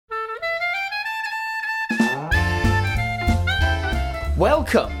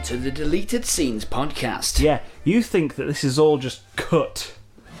Welcome to the Deleted Scenes podcast. Yeah, you think that this is all just cut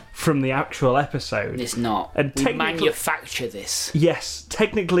from the actual episode. It's not. And we manufacture this. Yes,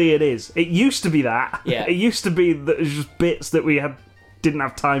 technically it is. It used to be that. Yeah. It used to be that it was just bits that we didn't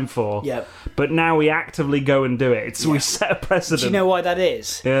have time for. Yep. But now we actively go and do it. We set a precedent. Do you know why that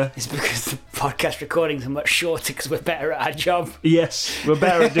is? Yeah. It's because the podcast recordings are much shorter because we're better at our job. Yes, we're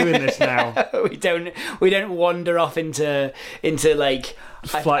better at doing this now. we don't wander off into like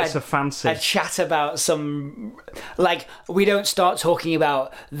flights of fancy. A chat about some, like, we don't start talking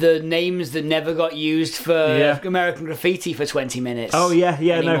about the names that never got used for American Graffiti for 20 minutes. Oh yeah,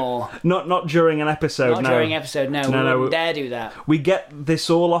 anymore. No, not during an episode. Not during an episode. No, we wouldn't dare do that. We get this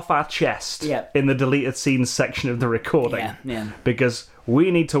all off our chest in the deleted scenes section of the recording. Yeah. Because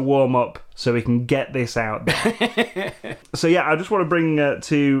we need to warm up so we can get this out there. So yeah, I just want to bring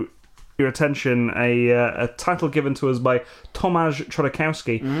to your attention a title given to us by Tomasz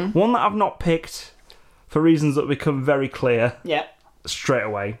Chodakowski, one that I've not picked for reasons that become very clear straight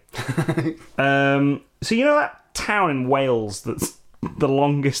away. So you know that town in Wales that's the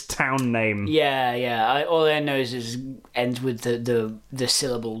longest town name? Yeah. All I know is ends with the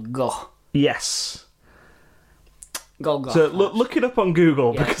syllable go. Yes. Go. So look it up on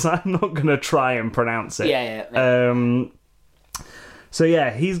Google because I'm not going to try and pronounce it. Yeah. So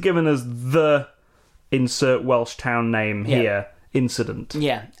yeah, he's given us the insert Welsh town name here incident.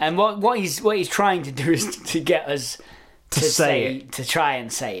 Yeah, and what he's trying to do is to get us to try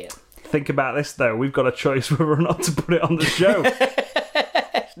and say it. Think about this though. We've got a choice whether or not to put it on the show.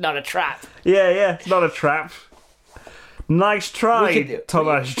 It's not a trap. Yeah, it's not a trap. Nice try,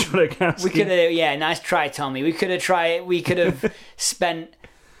 Tomasz Chodakowski. We could have, nice try, Tommy. We could have tried. We could have spent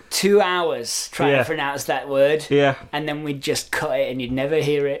 2 hours trying to pronounce that word. Yeah. And then we'd just cut it and you'd never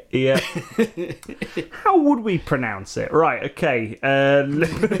hear it. Yeah. How would we pronounce it? Right, okay. 2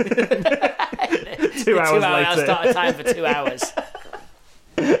 hours later. I'll start a time for 2 hours.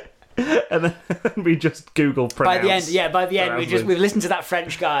 And then we just Google pronounce. By the end, we've listened to that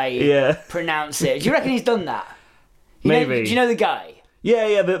French guy pronounce it. Do you reckon he's done that? Maybe. Do you know the guy?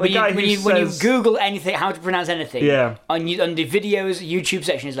 Yeah, the guy who says... When you Google anything, how to pronounce anything, on the videos, YouTube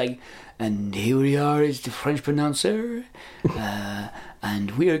section is like, and here we are, is the French pronouncer,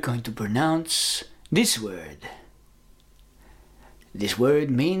 and we are going to pronounce this word. This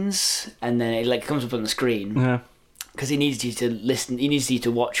word means... And then it comes up on the screen. Yeah. Because he needs you to listen, he needs you to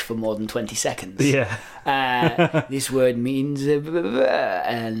watch for more than 20 seconds. Yeah. This word means a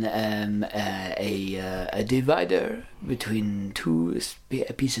divider between two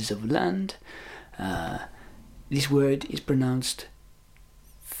pieces of land. This word is pronounced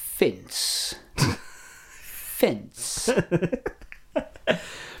fence. Fence.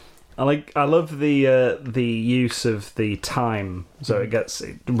 I love the use of the time, so it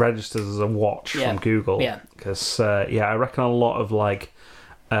registers as a watch from Google. Yeah. Because I reckon a lot of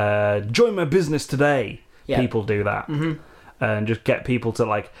join my business today. People do that, and just get people to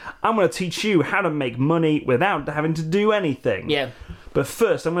I'm going to teach you how to make money without having to do anything. Yeah. But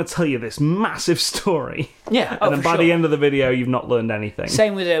first, I'm going to tell you this massive story. Yeah. And then by the end of the video, you've not learned anything.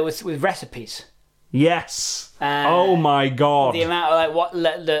 Same with recipes. Yes. Oh my god. The amount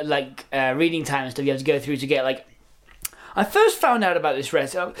of reading time and stuff you have to go through to get I first found out about this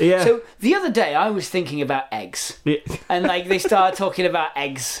recipe. Yeah. So the other day I was thinking about eggs. Yeah. And they started talking about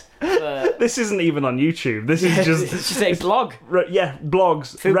eggs. This isn't even on YouTube. This is just it's just a blog.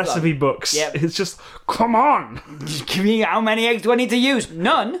 Blogs, food recipe books. Yep. It's just come on. Just give me how many eggs do I need to use?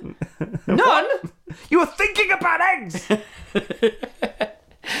 None. None. You were thinking about eggs.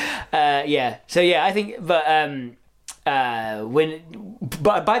 I think,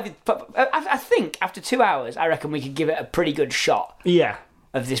 I think after 2 hours, I reckon we could give it a pretty good shot. Yeah.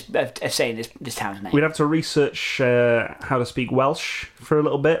 Of saying this town's name. We'd have to research how to speak Welsh for a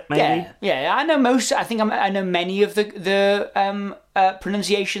little bit, maybe. Yeah. I know most. I think I know many of the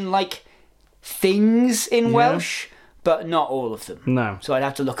pronunciation things in Welsh, but not all of them. No. So I'd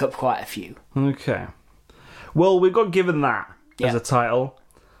have to look up quite a few. Okay. Well, we've got given that as a title.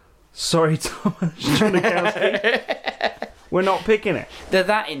 Sorry, Tomasz Chodakowski. We're not picking it.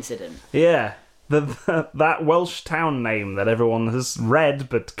 That incident. Yeah. That Welsh town name that everyone has read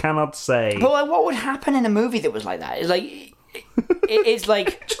but cannot say. But what would happen in a movie that was like that? It's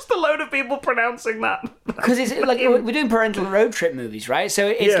like just a load of people pronouncing that. Because it's we're doing Parental Road Trip movies, right? So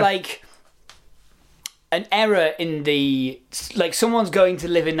it's like an error in the someone's going to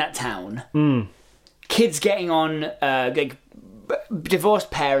live in that town. Kids getting on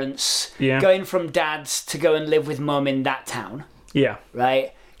divorced parents going from dad's to go and live with mum in that town. Yeah.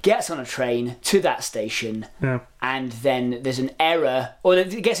 Right? Gets on a train to that station. Yeah. and then there's an error, or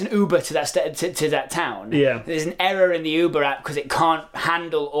it gets an Uber to that town. Yeah. There's an error in the Uber app because it can't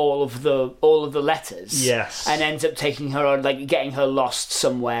handle all of the letters. Yes. And ends up taking her on, like, getting her lost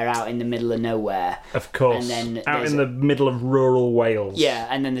somewhere out in the middle of nowhere. Of course. And then out in the middle of rural Wales. Yeah,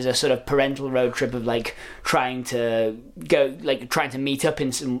 and then there's a sort of parental road trip of, like, trying to meet up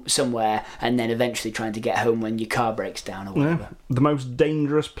in somewhere, and then eventually trying to get home when your car breaks down or whatever. Yeah. The most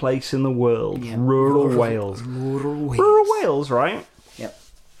dangerous place in the world. Yeah. Rural Wales. Rural Wales, right? Yep.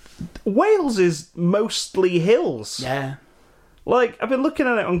 Wales is mostly hills. Yeah. Like, I've been looking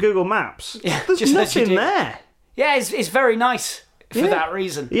at it on Google Maps. Yeah, There's just nothing there. Yeah, it's very nice for that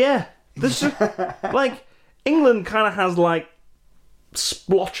reason. Yeah. There's just, like, England kind of has, like,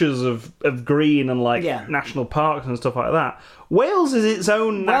 splotches of green and, like, national parks and stuff like that. Wales is its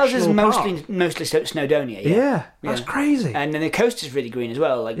own national park. Wales is mostly Snowdonia. Yeah, that's crazy. And then the coast is really green as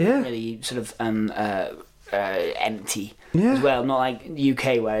well, like really sort of empty as well. Not like the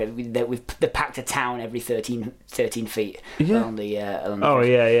UK where they packed a town every 13 feet along the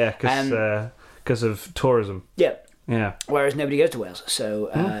coast. Because of tourism. Yeah. Yeah. Whereas nobody goes to Wales, so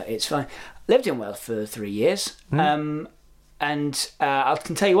it's fine. Lived in Wales for 3 years. And I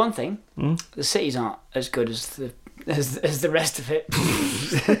can tell you one thing: the cities aren't as good as the rest of it.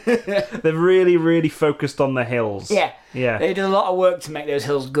 They've really, really focused on the hills. Yeah. Yeah. They did a lot of work to make those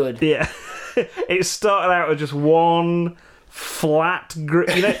hills good. Yeah. It started out with just one flat, you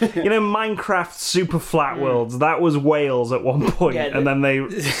know, Minecraft super flat worlds. That was Wales at one point, and then they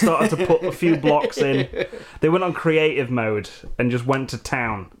started to put a few blocks in. They went on creative mode and just went to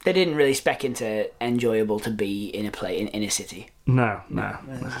town. They didn't really spec into enjoyable to be in a city. No.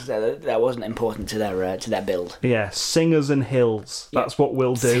 That wasn't important to their build. Yeah, singers and hills. That's what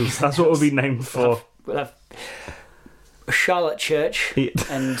we'll do. That's what we'll be named for. We'll have Charlotte Church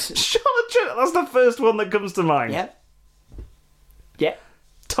and Charlotte Church. That's the first one that comes to mind. Yeah. Yeah.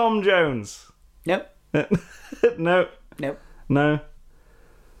 Tom Jones. Nope. No. Nope. No.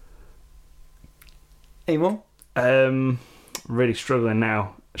 Any more? Really struggling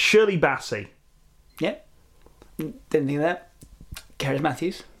now. Shirley Bassey. Yeah. Didn't think of that. Cerys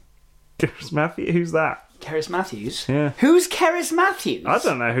Matthews. Cerys Matthews? Who's that? Cerys Matthews? Yeah. Who's Cerys Matthews? I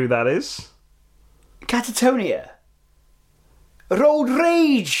don't know who that is. Catatonia. Road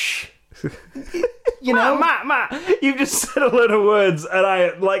Rage. You know, Matt, you've just said a load of words, and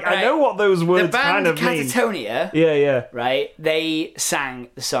I know what those words kind of mean. The band Catatonia, yeah, right? They sang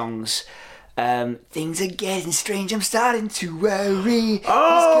the songs. Things are getting strange. I'm starting to worry.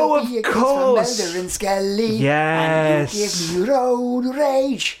 Oh, of course. Mulder and Scully. Yes. And you give me road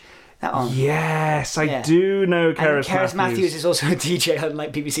rage. That one. Yes, I do know Cerys Matthews. Cerys Matthews is also a DJ on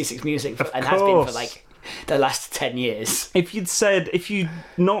like BBC Six Music, and has been for like the last 10 years. If you'd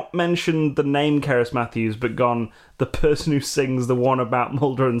not mentioned the name Cerys Matthews, but gone, the person who sings the one about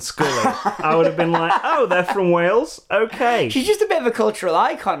Mulder and Scully, I would have been like, oh, they're from Wales? Okay. She's just a bit of a cultural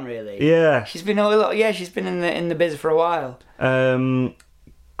icon, really. Yeah. She's been in the biz for a while.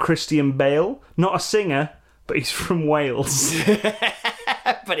 Christian Bale, not a singer, but he's from Wales.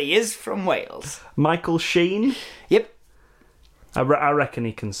 But he is from Wales. Michael Sheen? Yep. I reckon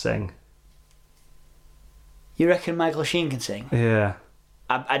he can sing. You reckon Michael Sheen can sing? Yeah.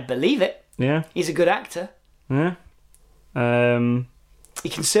 I'd believe it. Yeah. He's a good actor. Yeah. He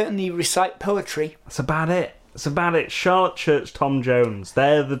can certainly recite poetry. That's about it. Charlotte Church, Tom Jones.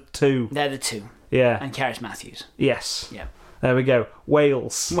 They're the two. Yeah. And Cerys Matthews. Yes. Yeah. There we go.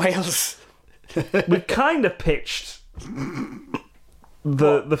 Wales. We've kind of pitched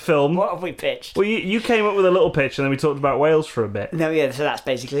the film. What have we pitched? Well, you came up with a little pitch, and then we talked about Wales for a bit. No, yeah, so that's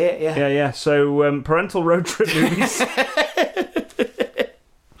basically it, yeah. Yeah. So, Parental Road Trip movies.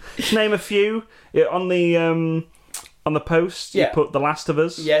 Name a few. On the post, you put The Last of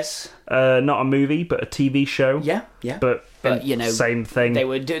Us. Yes. Not a movie, but a TV show. Yeah. But you know, same thing. They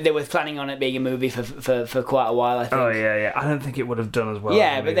were planning on it being a movie for quite a while, I think. Oh yeah. I don't think it would have done as well.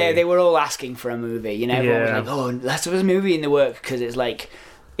 Yeah, but they were all asking for a movie. You know, everyone was like, "Oh, Last of Us movie in the work," because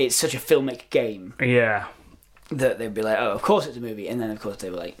it's such a filmic game. Yeah. That they'd be like, "Oh, of course it's a movie," and then of course they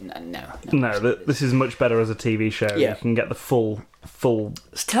were like, "No, this is much better as a TV show. Yeah. You can get the full."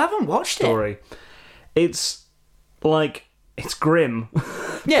 Still haven't watched story. It's like, it's grim.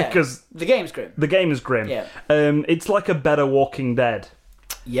 Yeah, because the game's grim. The game is grim. Yeah. It's like a better Walking Dead.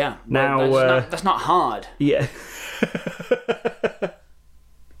 Yeah. Now that's not hard. Yeah.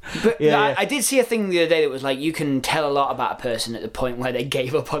 But I did see a thing the other day that was like, you can tell a lot about a person at the point where they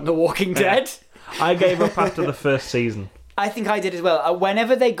gave up on The Walking Dead. I gave up after the first season. I think I did as well.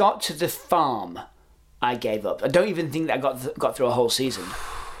 Whenever they got to the farm, I gave up. I don't even think that I got through a whole season.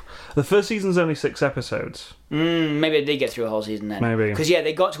 The first season's only 6 episodes. Maybe they did get through a whole season then. Maybe. Because,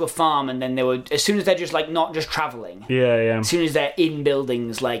 they got to a farm and then they were... As soon as they're just, like, not just travelling... Yeah. As soon as they're in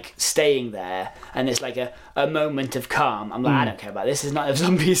buildings, like, staying there, and it's like a moment of calm, I'm like, I don't care about this. It's Night of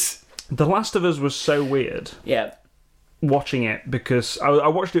Zombies. The Last of Us was so weird. Yeah. Watching it, because I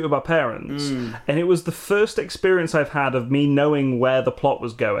watched it with my parents, and it was the first experience I've had of me knowing where the plot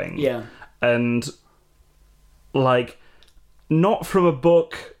was going. Yeah. And, like, not from a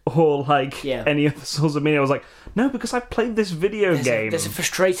book or, like, any other source of media. I was like, no, because I've played this video game. There's a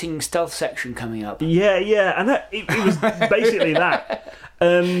frustrating stealth section coming up. Yeah, and it was basically that.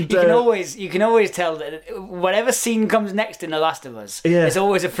 And you can always tell that whatever scene comes next in The Last of Us, there's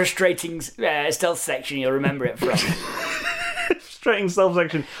always a frustrating stealth section you'll remember it from. Frustrating stealth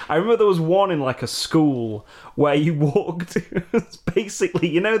section. I remember there was one in like a school where you walked. It's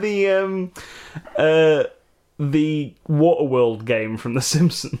basically, the Waterworld game from The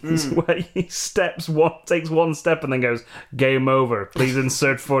Simpsons, where he takes one step and then goes, game over, please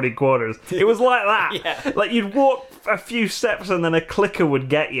insert 40 quarters. It was like that. Yeah. Like, you'd walk a few steps and then a clicker would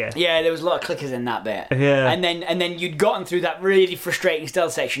get you. Yeah, there was a lot of clickers in that bit. Yeah. And then you'd gotten through that really frustrating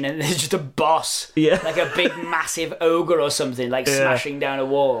stealth section and there's just a boss. Yeah. Like a big, massive ogre or something, like smashing down a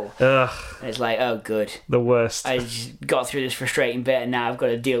wall. Ugh. And it's like, oh, good. The worst. I just got through this frustrating bit and now I've got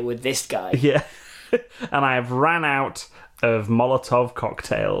to deal with this guy. Yeah. And I have ran out of Molotov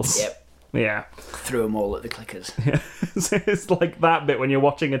cocktails. Yep. Yeah. Threw them all at the clickers. Yeah. So it's like that bit when you're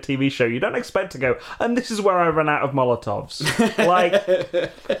watching a TV show. You don't expect to go, and this is where I ran out of Molotovs. Like,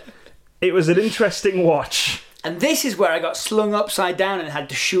 it was an interesting watch. And this is where I got slung upside down and had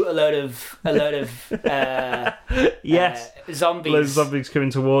to shoot a load of zombies. Those zombies coming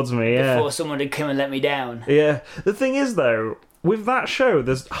towards me, before someone would come and let me down. Yeah. The thing is, though, with that show,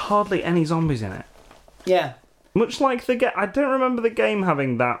 there's hardly any zombies in it. Yeah. Much like I don't remember the game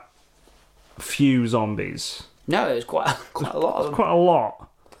having that few zombies. No, it was quite a lot of them. Quite a lot.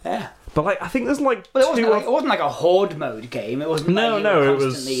 Yeah. But like, I think there's like it wasn't like a horde mode game. It wasn't. No, it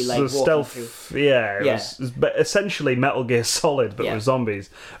was like stealth. Through. Yeah, it was essentially Metal Gear Solid, but with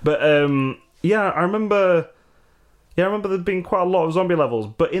zombies. But I remember. Yeah, I remember there being quite a lot of zombie levels,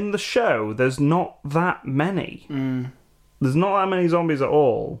 but in the show, there's not that many. There's not that many zombies at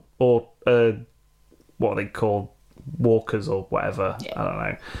all, or what are they called, walkers or whatever. Yeah. I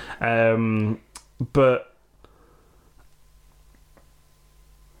don't know. But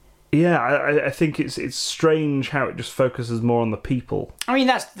yeah, I think it's strange how it just focuses more on the people. I mean,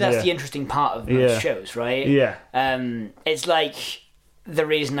 that's the interesting part of most shows, right? Yeah. It's like the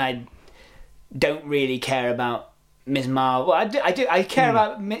reason I don't really care about Ms. Marvel. Well, I do. I cared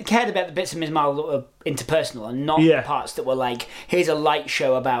about the bits of Ms. Marvel that were interpersonal, and not the parts that were like, here's a light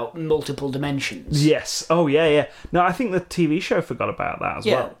show about multiple dimensions. Yes. Oh yeah. No, I think the TV show forgot about that as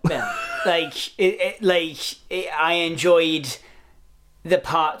well. Yeah. I enjoyed the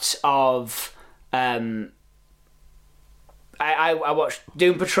parts of. I watched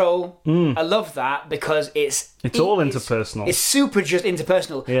Doom Patrol. I love that because it's all interpersonal. It's super just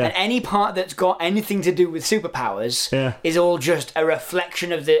interpersonal. Yeah. And any part that's got anything to do with superpowers is all just a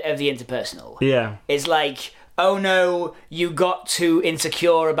reflection of the interpersonal. Yeah. It's like, oh no, you got too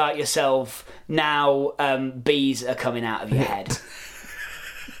insecure about yourself. Now bees are coming out of your head.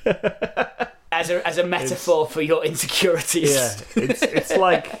 as a metaphor for your insecurities. Yeah. It's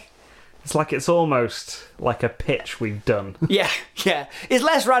like. It's like it's almost like a pitch we've done. Yeah. It's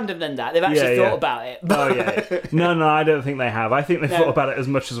less random than that. They've actually thought about it. Oh, yeah. No, I don't think they have. I think they've thought about it as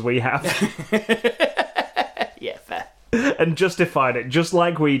much as we have. Yeah, fair. And justified it, just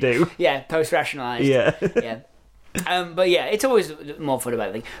like we do. Yeah, post-rationalised. Yeah. But yeah, it's always more fun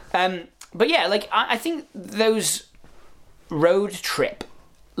about it. But yeah, like, I think those road trip,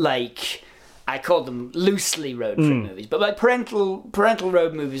 like... I call them loosely road trip movies, but like parental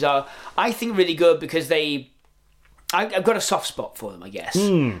road movies are, I think, really good because I've got a soft spot for them, I guess.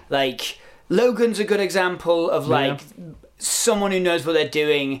 Like Logan's a good example of like someone who knows what they're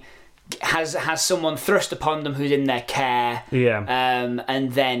doing, has someone thrust upon them who's in their care,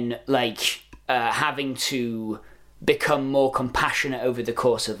 and then like having to become more compassionate over the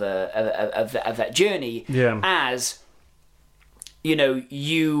course of that journey, as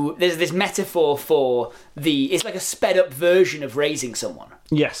there's this metaphor for it's like a sped up version of raising someone.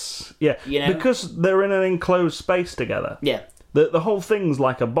 Yes, yeah. Because they're in an enclosed space together. Yeah. The whole thing's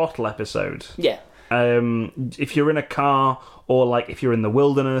like a bottle episode. Yeah. If you're in a car or like if you're in the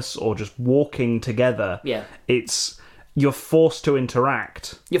wilderness or just walking together, it's you're forced to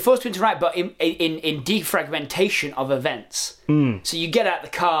interact. You're forced to interact, but in defragmentation of events. So you get out the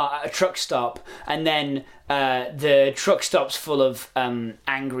car at a truck stop, and then the truck stop's full of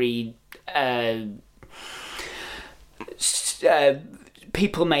angry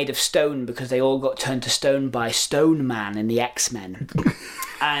people made of stone because they all got turned to stone by Stone Man in the X-Men.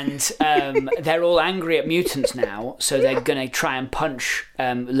 And they're all angry at mutants now, so they're going to try and punch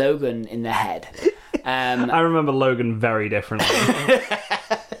Logan in the head. I remember Logan very differently.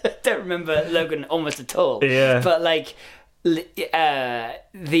 I don't remember Logan almost at all. Yeah. But, like,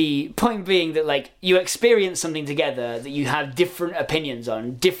 the point being that, like, you experience something together that you have different opinions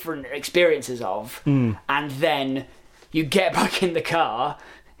on, different experiences of, and then you get back in the car,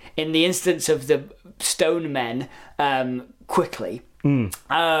 in the instance of the Stone Men, quickly.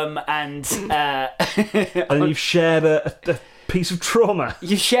 And you've shared a piece of trauma.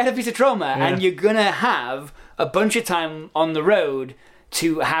 You've shared a piece of trauma, and you're gonna have a bunch of time on the road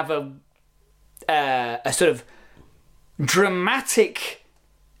to have a sort of dramatic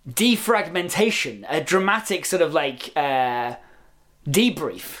defragmentation, a dramatic sort of like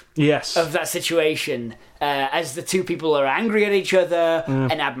debrief of that situation, as the two people are angry at each other,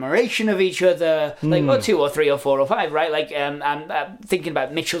 an admiration of each other, like, or 2 or 3 or 4 or 5, right? Like, I'm thinking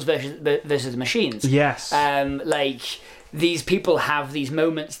about Mitchell's versus the Machines. Yes. Like, these people have these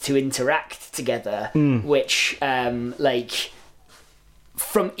moments to interact together, which, like,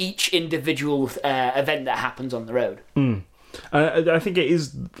 from each individual event that happens on the road. I think it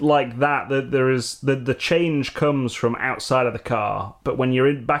is like that there is the change comes from outside of the car, but when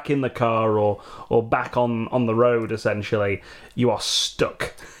you're back in the car or back on the road, essentially, you are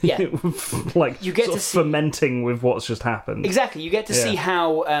stuck. Yeah. Like, you get to see, fermenting with what's just happened. Exactly. You get to see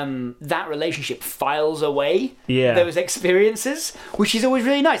how that relationship files away Yeah. those experiences, which is always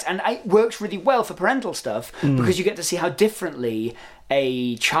really nice, and it works really well for parental stuff because you get to see how differently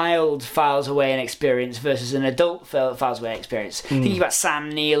a child files away an experience versus an adult files away an experience. Thinking about Sam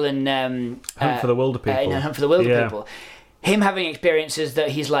Neill and Hunt for the Wilder People. Hunt for the Wilder People. Him having experiences that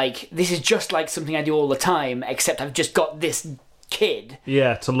he's like, this is just like something I do all the time, except I've just got this kid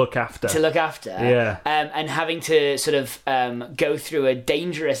to look after. And having to sort of go through a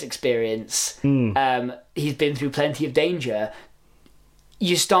dangerous experience. He's been through plenty of danger.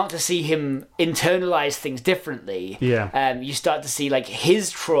 You start to see him internalize things differently. You start to see, like,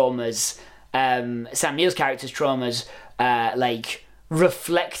 his traumas, Sam Neill's character's traumas, like,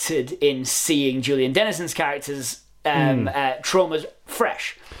 reflected in seeing Julian Dennison's character's traumas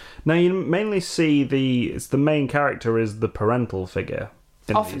fresh. Now, you mainly see the main character is the parental figure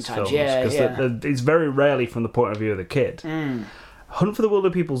in these films. Because it's very rarely from the point of view of the kid. Hunt for the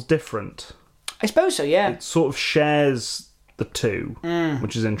Wilder People's different. I suppose so, yeah. It sort of shares the two,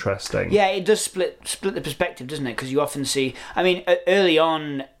 which is interesting. Yeah, it does split the perspective, doesn't it? Because you often see, I mean, early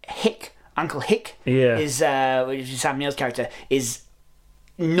on, Uncle Hick, is which is Sam Neill's character, is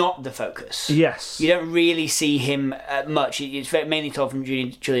not the focus. Yes. You don't really see him much. It's mainly told from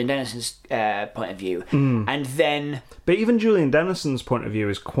Julian Dennison's point of view. And then... But even Julian Dennison's point of view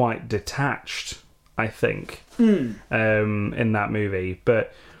is quite detached, I think, in that movie.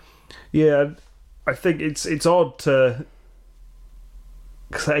 But, yeah, I think it's odd to...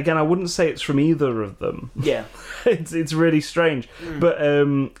 Because, again, I wouldn't say it's from either of them. Yeah. It's really strange. But,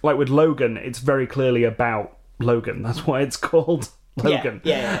 like with Logan, it's very clearly about Logan. That's why it's called Logan.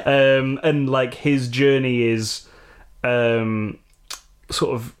 Yeah. And, like, his journey is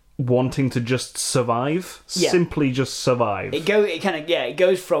sort of wanting to just survive. Simply just survive. It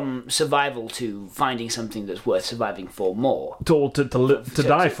goes from survival to finding something that's worth surviving for more. To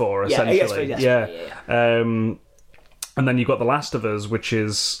die for, essentially. Yeah. And then you've got The Last of Us, which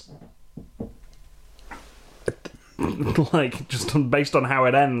is, like, just based on how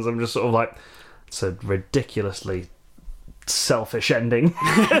it ends, I'm just sort of like, it's a ridiculously selfish ending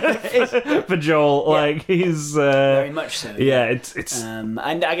for Joel. Like, he's... very much so. Yeah, it's... and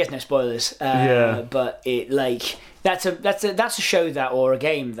I guess no spoilers. But it, like, that's a show that, or a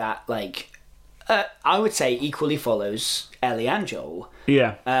game that, like, I would say equally follows Ellie and Joel.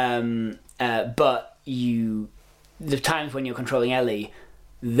 Yeah. But the times when you're controlling Ellie,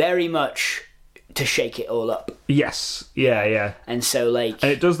 very much to shake it all up. Yes. Yeah. And so, like...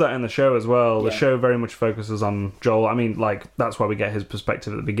 And it does that in the show as well. The show very much focuses on Joel. I mean, like, that's why we get his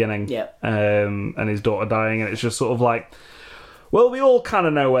perspective at the beginning. Yeah. And his daughter dying, and it's just sort of like, well, we all kind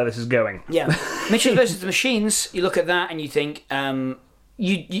of know where this is going. Yeah. Mitchell versus the Machines, you look at that and you think...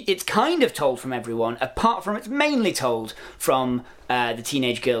 it's kind of told from everyone, apart from it's mainly told from the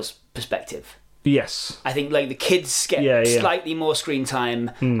teenage girl's perspective. Yes. I think like the kids get slightly more screen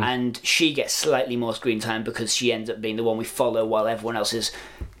time, and she gets slightly more screen time because she ends up being the one we follow while everyone else is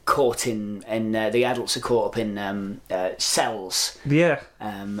caught in the adults are caught up in cells. Yeah.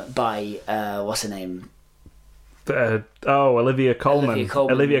 By what's her name? Olivia Colman.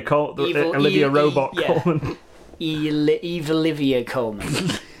 Olivia Robot Colman. Eve Olivia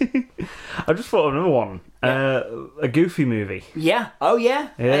Colman. I just thought of another one. A Goofy movie. Yeah. Oh, yeah.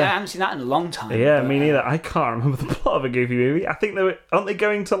 I haven't seen that in a long time. Yeah, me neither. I can't remember the plot of a Goofy movie. I think aren't they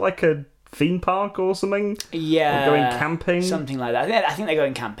going to like a theme park or something? Yeah. Or going camping? Something like that. I think they're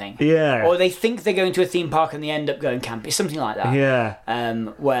going camping. Yeah. Or they think they're going to a theme park and they end up going camping. Something like that. Yeah.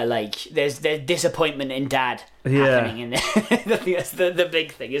 Where like there's disappointment in dad happening in there. I think that's the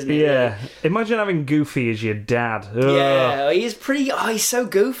big thing, isn't it? Yeah. Really? Imagine having Goofy as your dad. Ugh. Yeah. He's so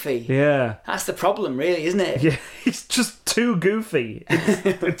goofy. Yeah. That's the problem, really, isn't it? Yeah. He's just too goofy.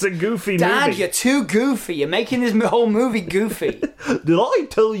 It's a goofy Dad, movie. You're too goofy. You're making this whole movie goofy. Did I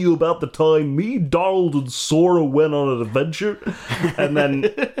tell you about the time me, Donald, and Sora went on an adventure? And then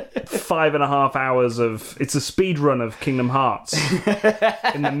 5.5 hours of... It's a speed run of Kingdom Hearts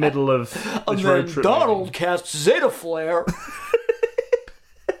in the middle of this road trip. Donald casts Zeta Flare.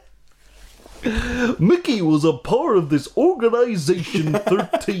 Mickey was a part of this Organization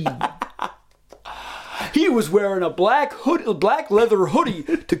 13. He was wearing a black leather hoodie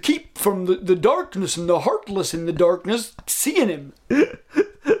to keep from the darkness and the heartless in the darkness seeing him.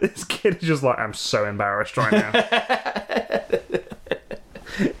 This kid is just like, I'm so embarrassed right now.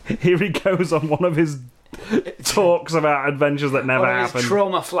 Here he goes on one of his talks about adventures that never happened.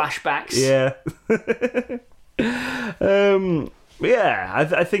 Trauma flashbacks. Yeah.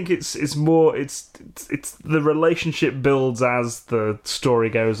 I think it's more it's the relationship builds as the story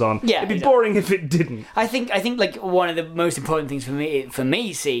goes on. Yeah, it'd be boring if it didn't. I think like one of the most important things for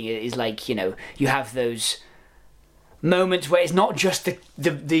me seeing it is like, you know, you have those moments where it's not just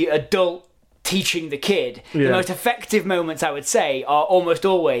the adult teaching the kid. Yeah. The most effective moments, I would say, are almost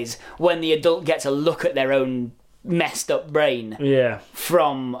always when the adult gets a look at their own messed up brain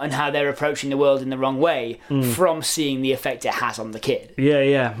and how they're approaching the world in the wrong way from seeing the effect it has on the kid.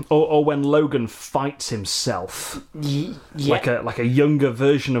 Or when Logan fights himself like a younger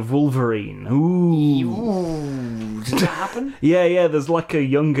version of Wolverine. Ooh. Does that happen? Yeah, there's like a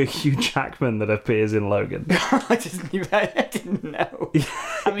younger Hugh Jackman that appears in Logan. I didn't know.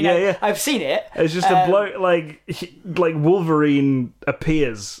 I mean, I've seen it. It's just a bloke like Wolverine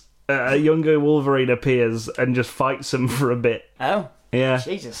appears. A younger Wolverine appears and just fights him for a bit. Oh. Yeah.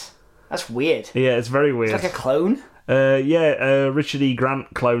 Jesus. That's weird. Yeah, it's very weird. It's like a clone? Richard E.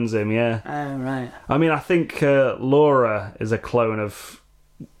 Grant clones him, yeah. Oh, right. I mean, I think Laura is a clone of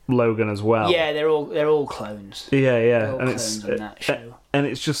Logan as well. Yeah, they're all clones. Yeah. They're all clones on that show. And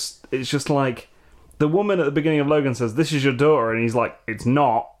it's just like the woman at the beginning of Logan says, "This is your daughter," and he's like, "It's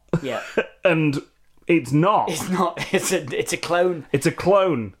not." Yeah. And it's not. It's not. It's a clone. It's a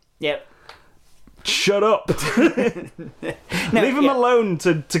clone. Yep. Shut up. Leave him alone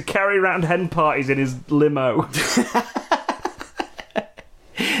to carry around hen parties in his limo.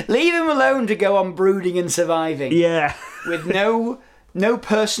 Leave him alone to go on brooding and surviving. Yeah. With no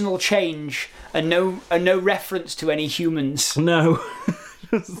personal change and no reference to any humans. No.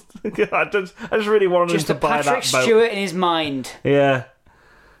 I just really wanted him to buy that boat. Just Patrick Stewart in his mind. Yeah.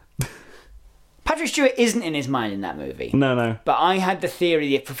 Patrick Stewart isn't in his mind in that movie. No. But I had the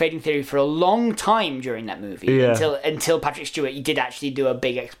pervading theory for a long time during that movie. Yeah. Until Patrick Stewart, he did actually do a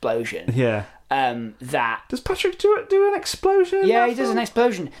big explosion. Yeah. Does Patrick Stewart do an explosion? Yeah, he does an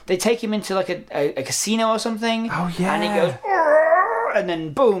explosion. They take him into like a casino or something. Oh yeah. And he goes, and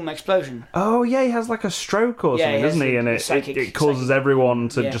then boom, explosion. Oh yeah, he has like a stroke or something, doesn't he? And it causes everyone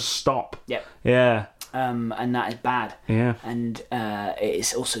to just stop. Yep. Yeah. And that is bad. Yeah. And it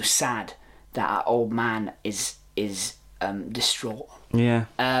is also sad that our old man is distraught. Yeah.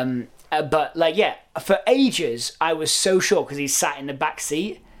 But for ages I was so sure because he's sat in the back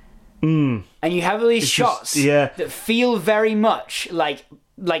seat. And you have all these shots that feel very much like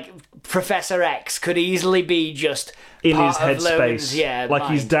Professor X could easily be just in part his headspace. Like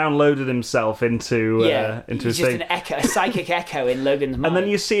mind. He's downloaded himself into his just thing. a psychic echo in Logan's mind. And then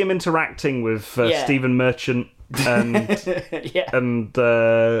you see him interacting with Stephen Merchant and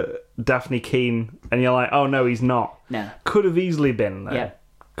Daphne Keane, and you're like, oh no, he's not. No, could have easily been though. Yeah.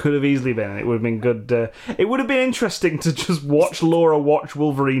 Could have easily been. It would have been good. It would have been interesting to just watch Laura watch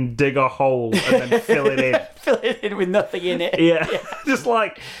Wolverine dig a hole and then fill it in. Fill it in with nothing in it. Yeah. Just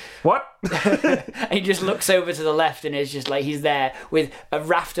like, what? And he just looks over to the left and it's just like he's there with a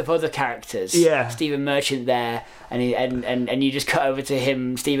raft of other characters. Yeah. Stephen Merchant there, and you just cut over to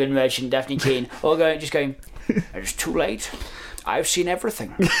him, Stephen Merchant, Daphne Keane, all going, it's too late. I've seen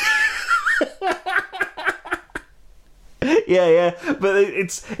everything. Yeah, but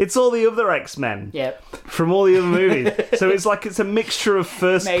it's all the other X-Men. Yep. From all the other movies. So it's a mixture of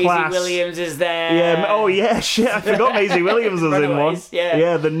first Maisie class. Williams is there. Yeah. Oh yeah. Shit. I forgot Maisie Williams was in one. Yeah.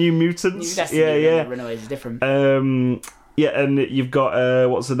 Yeah. The New Mutants. Yeah. Runaways is different. Yeah, and you've got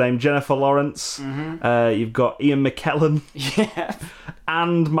what's her name? Jennifer Lawrence. Mm-hmm. You've got Ian McKellen. Yeah.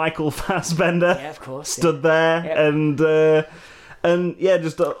 And Michael Fassbender. Yeah, of course. Stood there, yep. and yeah,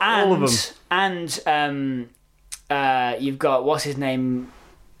 just all of them. And you've got what's his name?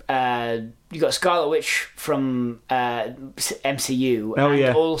 You've got Scarlet Witch from MCU,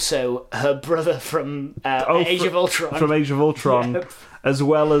 and also her brother from Age of Ultron. From Age of Ultron, yep. As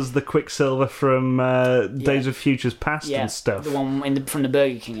well as the Quicksilver from Days of Futures Past and stuff. The one from the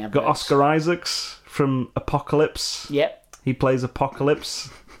Burger King episodes. Got Oscar Isaacs from Apocalypse. Yep. He plays Apocalypse.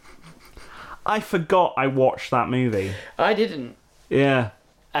 I forgot I watched that movie. I didn't. Yeah.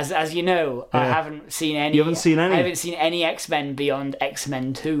 As you know, I haven't seen any. You haven't seen any? I haven't seen any X-Men beyond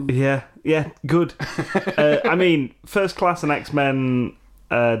X-Men 2. Yeah, good. I mean, First Class and X-Men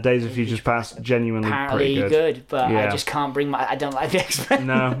Days of Futures Past, genuinely apparently pretty good. But I just can't bring I don't like the X-Men,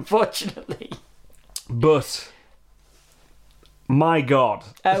 unfortunately. But, my God.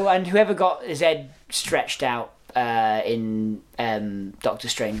 Oh, and whoever got his head stretched out in Doctor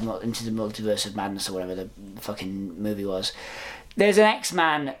Strange Into the Multiverse of Madness or whatever the fucking movie was. There's an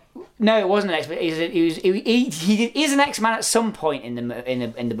X-Man. No, it wasn't an X-Man. He is an X-Man at some point in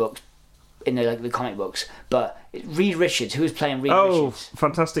the books, in the comic books. But Reed Richards, who was playing Reed Richards? Oh,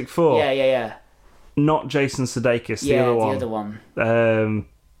 Fantastic Four. Yeah. Not Jason Sudeikis. The other one.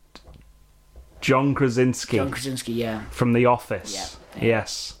 John Krasinski. Yeah. From The Office. Yeah.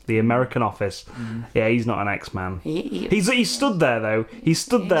 Yes, The American Office. Mm-hmm. Yeah, he's not an X-Man. He stood there though. He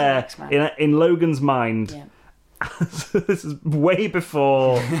stood there in Logan's mind. Yeah. This is way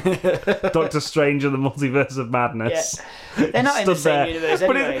before Doctor Strange and the Multiverse of Madness. Yeah. They're not in the same universe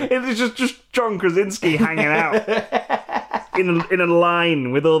anyway. But it's just John Krasinski hanging out in a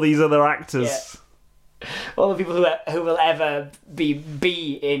line with all these other actors. Yeah. All the people who will ever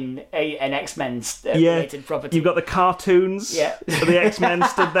be in an X-Men related property. You've got the cartoons. Yeah. The X-Men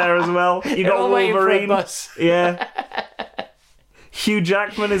stood there as well. You got Wolverine. Yeah. Hugh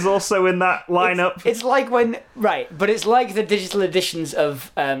Jackman is also in that lineup. It's like but it's like the digital editions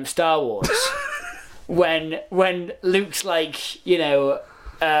of Star Wars, when Luke's like,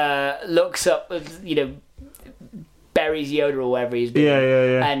 looks up, buries Yoda or whatever he's doing.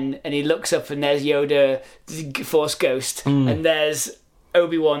 Yeah. And he looks up and there's Yoda, the Force Ghost, and there's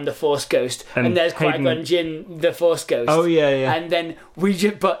Obi-Wan, the Force Ghost, and there's Qui-Gon Jinn, the Force Ghost. Oh yeah. And then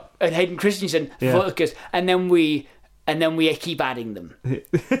and Hayden Christensen, the Force Ghost, and then we keep adding them.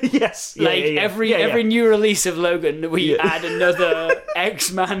 Yes. Every new release of Logan, we add another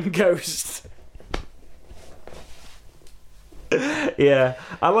X-Man ghost. Yeah,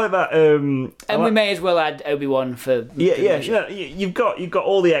 I like that. And we may as well add Obi-Wan for. Yeah. You've got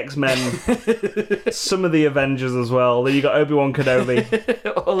all the X-Men, some of the Avengers as well. Then you got Obi-Wan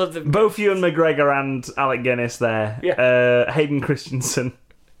Kenobi, all of them. Both Ewan McGregor and Alec Guinness there. Yeah. Hayden Christensen,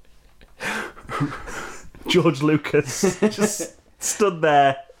 George Lucas just stood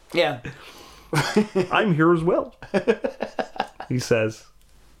there. Yeah. I'm here as well, he says.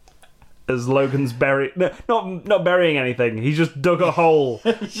 As Logan's not burying anything. He just dug a hole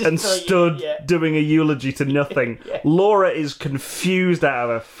and stood doing a eulogy to nothing. Yeah. Laura is confused out of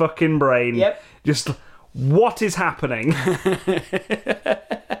her fucking brain. Yep. Just, what is happening?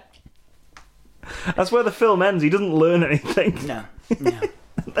 That's where the film ends. He doesn't learn anything. No.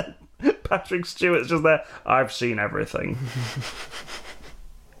 Patrick Stewart's just there. I've seen everything.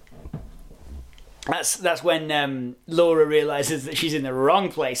 That's when Laura realises that she's in the wrong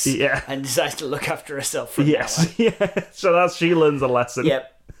place and decides to look after herself from now on. Yeah. So she learns a lesson.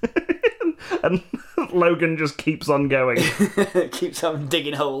 Yep. And Logan just keeps on going. Keeps on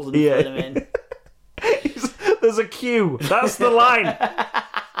digging holes and filling them in. There's a queue. That's the line.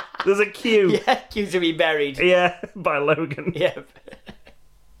 There's a queue. Yeah, queue to be buried. Yeah, by Logan. Yep.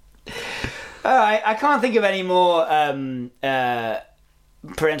 Alright, I can't think of any more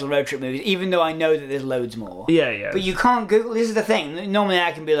Parental Road Trip movies, even though I know that there's loads more. Yeah. But you can't Google. This is the thing. Normally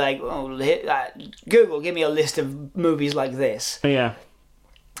I can be like, Google, give me a list of movies like this. Yeah.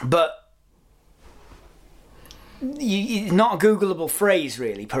 But it's not a Googleable phrase,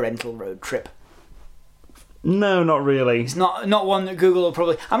 really, parental road trip. No, not really. It's not one that Google will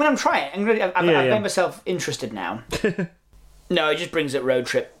probably... I mean, I'm trying. I've made myself interested now. No, it just brings up Road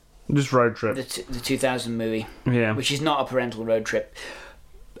Trip. Just Road Trip. The 2000 movie. Yeah. Which is not a parental road trip.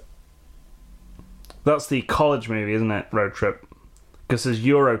 That's the college movie, isn't it? Road Trip. Because there's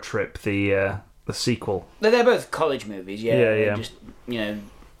Euro Trip, the sequel. They're both college movies, yeah. Yeah. Just,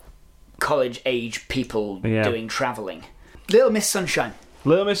 college-age people doing travelling. Little Miss Sunshine.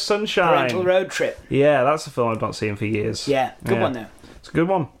 Little Miss Sunshine. Parental Road Trip. Yeah, that's a film I've not seen for years. Yeah, good one, though. It's a good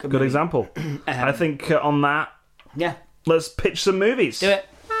one. Good example. I think on that, let's pitch some movies. Do it.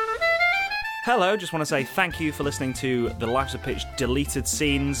 Hello, just want to say thank you for listening to The Lives of Pitch deleted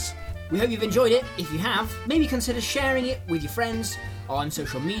scenes. We hope you've enjoyed it. If you have, maybe consider sharing it with your friends on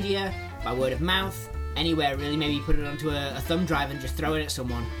social media, by word of mouth, anywhere really. Maybe put it onto a thumb drive and just throw it at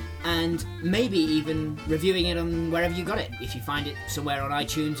someone. And maybe even reviewing it on wherever you got it. If you find it somewhere on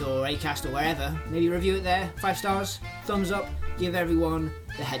iTunes or Acast or wherever, maybe review it there. 5 stars, thumbs up, give everyone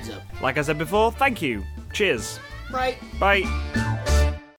the heads up. Like I said before, thank you. Cheers. Right. Bye.